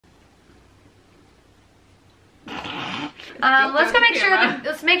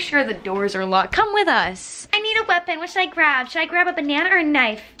Let's make sure the doors are locked. Come with us. I need a weapon. What should I grab? Should I grab a banana or a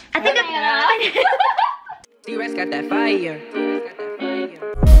knife? I think a banana. D-Rex got that fire.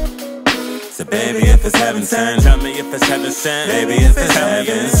 So baby, if it's heaven sent, tell me if it's heaven sent. Baby, if it's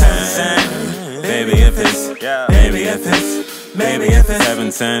heaven sent. Baby, if it's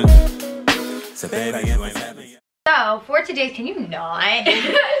heaven sent. So baby, if it's heaven sent. So for today's, can you not?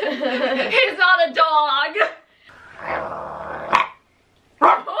 It's not a dog.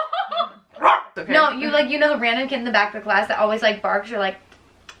 Okay. No, you know the random kid in the back of the class that always like barks or like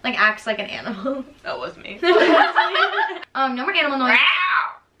acts like an animal. That was me. No more animal noise.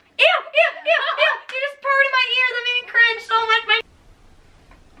 Ew, ew, ew, ew. You just purred in my ear. That made me cringe so much.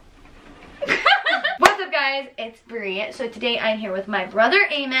 What's up, guys? It's Bri. So today I'm here with my brother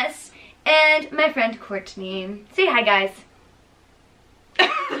Amos and my friend Kortney. Say hi, guys.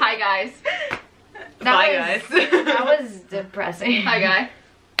 Hi, guys. Bye, guys. That was depressing. Hi, guy.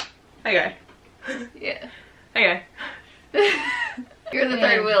 Hi, guy. Yeah. Hi, guy. You're the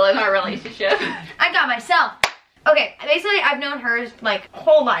third wheel in our relationship. I got myself. Okay, basically I've known her like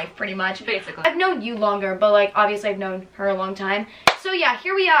whole life pretty much. Basically. I've known you longer, but like obviously I've known her a long time. So yeah,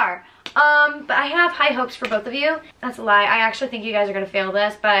 here we are. But I have high hopes for both of you. That's a lie. I actually think you guys are gonna fail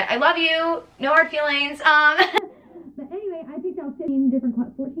this, but I love you. No hard feelings. But anyway, I picked out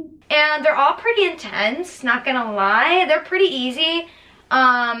 14. And they're all pretty intense, not gonna lie. They're pretty easy.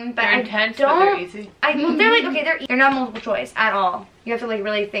 But they're intense, but they're easy. They're like, okay, they're not multiple choice at all. You have to like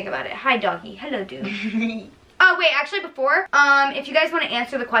really think about it. Hi, doggy. Hello, dude. Oh, wait, actually before, if you guys want to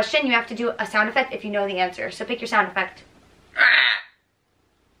answer the question, you have to do a sound effect if you know the answer. So pick your sound effect.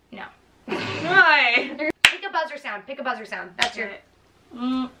 No. Why? Pick a buzzer sound. Pick a buzzer sound. That's your...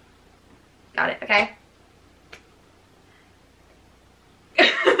 Got it, okay.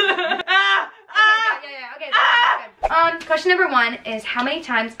 Okay, that's good. Question number 1 is how many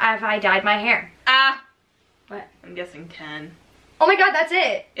times have I dyed my hair? What? I'm guessing 10. Oh my god, that's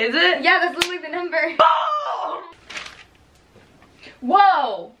it. Is it? Yeah, that's literally the number. Oh!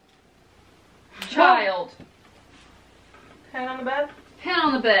 Whoa! Child. Pen on the bed? Pen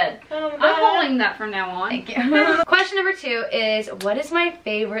on the bed. Pen on the bed. I'm holding that from now on. Thank you. Question number 2 is what is my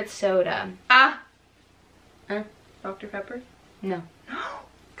favorite soda? Dr. Pepper? No.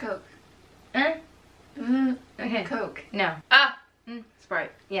 Coke. Okay. Coke. No.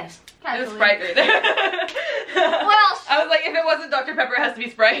 Sprite. Yes. It was Sprite right there. Well, I was like, if it wasn't Dr. Pepper, it has to be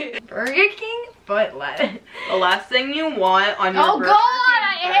Sprite. Burger King, but let. The last thing you want on your oh Burger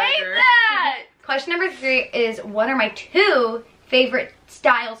god, King I hate burger. that! Question number 3 is what are my 2 favorite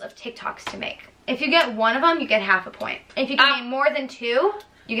styles of TikToks to make? If you get one of them, you get half a point. If you can name more than 2,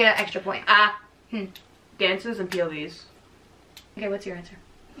 you get an extra point. Dances and POVs. Okay, what's your answer?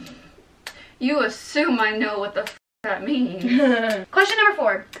 You assume I know what the f that means. Question number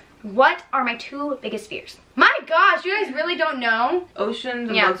 4. What are my 2 biggest fears? My gosh, you guys really don't know? Oceans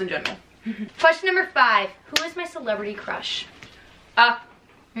and bugs in general. Question number 5. Who is my celebrity crush?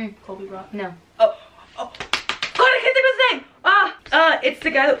 Colby Rock. No. Oh, God, I can't think of his name! It's the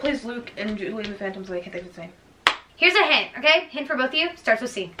guy that plays Luke in Julie and the Phantom, so I can't think of his name. Here's a hint, okay? Hint for both of you. Starts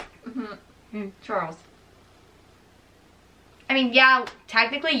with C. Charles. I mean, yeah,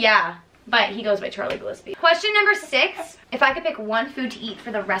 technically, yeah. But he goes by Charlie Gillespie. Question number 6. If I could pick one food to eat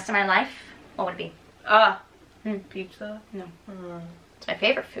for the rest of my life, what would it be? Pizza? No. It's my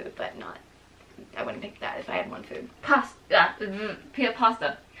favorite food, but not... I wouldn't pick that if I had one food. Pasta.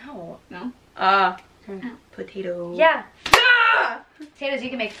 Pasta. No. No? Potato. Yeah. Potatoes, you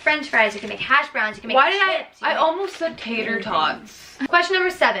can make french fries, you can make hash browns, you can make Why did chips. I almost said tater tots. Question number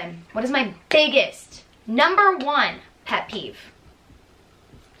 7. What is my biggest, number 1 pet peeve?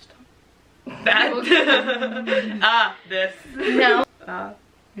 That. This. No.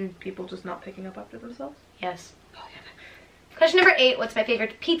 People just not picking up after themselves? Yes. Oh, yeah. Question number 8. What's my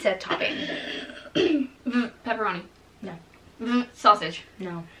favorite pizza topping? Pepperoni. No. Sausage.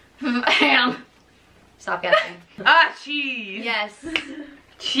 No. Ham. Stop guessing. Cheese. Yes.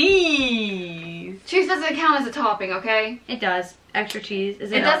 Cheese. Cheese doesn't count as a topping, okay? It does. Extra cheese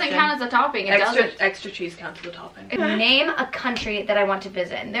is It doesn't count as a topping. It doesn't. Extra cheese counts as a topping. Name a country that I want to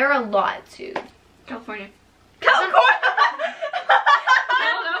visit. And there are a lot too. California. California!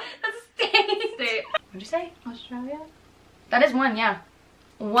 No. That's a state. State. What'd you say? Australia. That is one, yeah.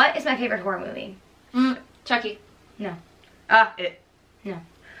 What is my favorite horror movie? Chucky. No. It. No.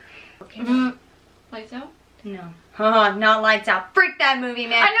 Okay. Lights Out. No. Not Lights Out. Freak that movie,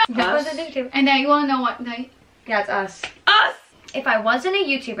 man. I know. That wasn't a YouTuber. And now you want to know what night? Yeah, it's us. Us! If I wasn't a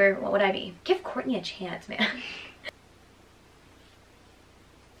YouTuber, what would I be? Give Kortney a chance, man.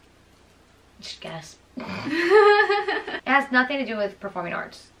 Just guess. has nothing to do with performing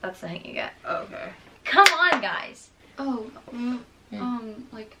arts. That's the hint you get. Okay. Come on, guys. Oh,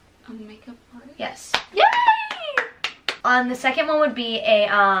 like a makeup artist? Yes. Yay! The second one would be a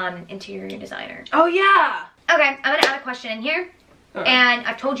interior designer. Oh yeah. Okay, I'm gonna add a question in here. And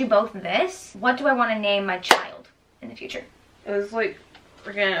I've told you both this. What do I want to name my child in the future? It was like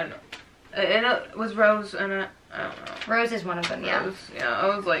freaking. It was Rose and I don't know. Rose is one of them, yeah. Rose, yeah,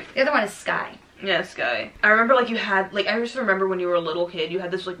 I was like. The other one is Sky. Yeah, Sky. I remember like you had like I just remember when you were a little kid, you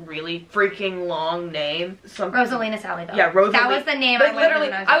had this like really freaking long name. Rosalina Sally Bell. Yeah, Rosalina. That was the name. Like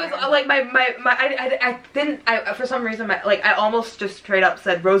literally, I was like I didn't for some reason I almost just straight up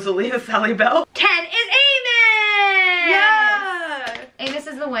said Rosalina Sally Bell. 10 is Amos. Yeah. Amos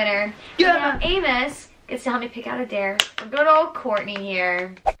is the winner. Yeah. Now Amos gets to help me pick out a dare for good old Kortney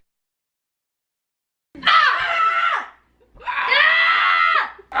here.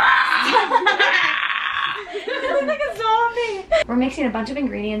 You look like a zombie. We're mixing a bunch of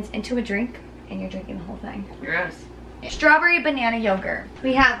ingredients into a drink, and you're drinking the whole thing. Yes. Strawberry banana yogurt.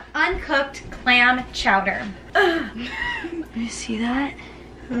 We have uncooked clam chowder. You see that?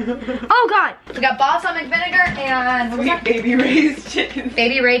 Oh God! We got balsamic vinegar and what was that? Baby Ray's chicken.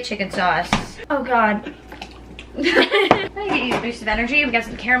 Baby Ray chicken sauce. Oh God. I get you a boost of energy. We got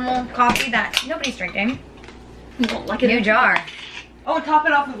some caramel coffee that nobody's drinking. You don't like it. New jar. Oh, top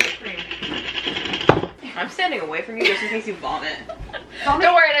it off with whipped cream. I'm standing away from you just in case you vomit.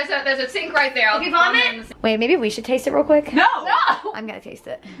 Don't worry, there's a sink right there. If you vomit? Wait, maybe we should taste it real quick. No! No! I'm gonna taste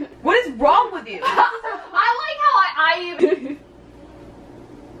it. What is wrong with you? I like how I even...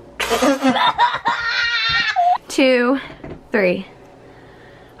 2, 3.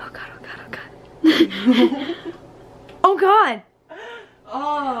 Oh God, oh God, oh God. Oh God.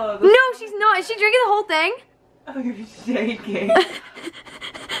 Oh. No, she's not. Is she drinking the whole thing? Oh, you're shaking.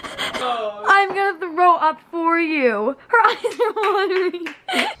 Oh. I'm gonna throw up for you. Her eyes are watering.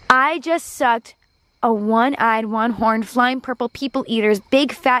 I just sucked a one-eyed, one-horned, flying purple people eater's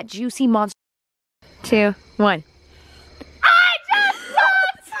big, fat, juicy monster. 2, 1. I just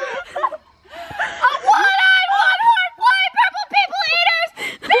sucked a one-eyed, one-horned, flying purple people eater's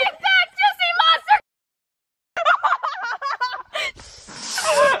big, fat, juicy monster.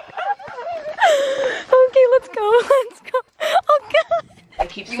 Okay, let's go. Let's go. Oh God. I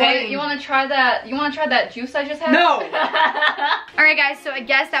keep saying. You want to try that? You want to try that juice I just had? No. All right, guys. So I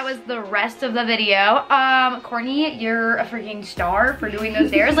guess that was the rest of the video. Kortney, you're a freaking star for doing those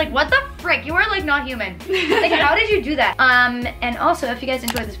dares. Like, what the frick? You are like not human. Like, how did you do that? And also, if you guys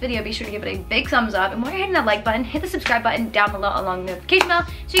enjoyed this video, be sure to give it a big thumbs up. And while you're hitting that like button, hit the subscribe button down below along the notification bell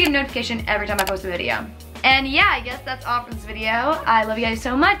so you get a notification every time I post a video. And yeah, I guess that's all for this video. I love you guys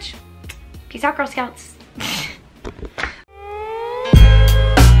so much. Peace out, Girl Scouts.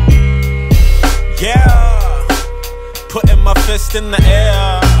 Yeah, putting my fist in the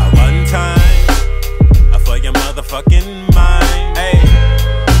air one time for your motherfucking mind. Hey,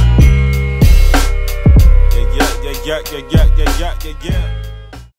 yeah.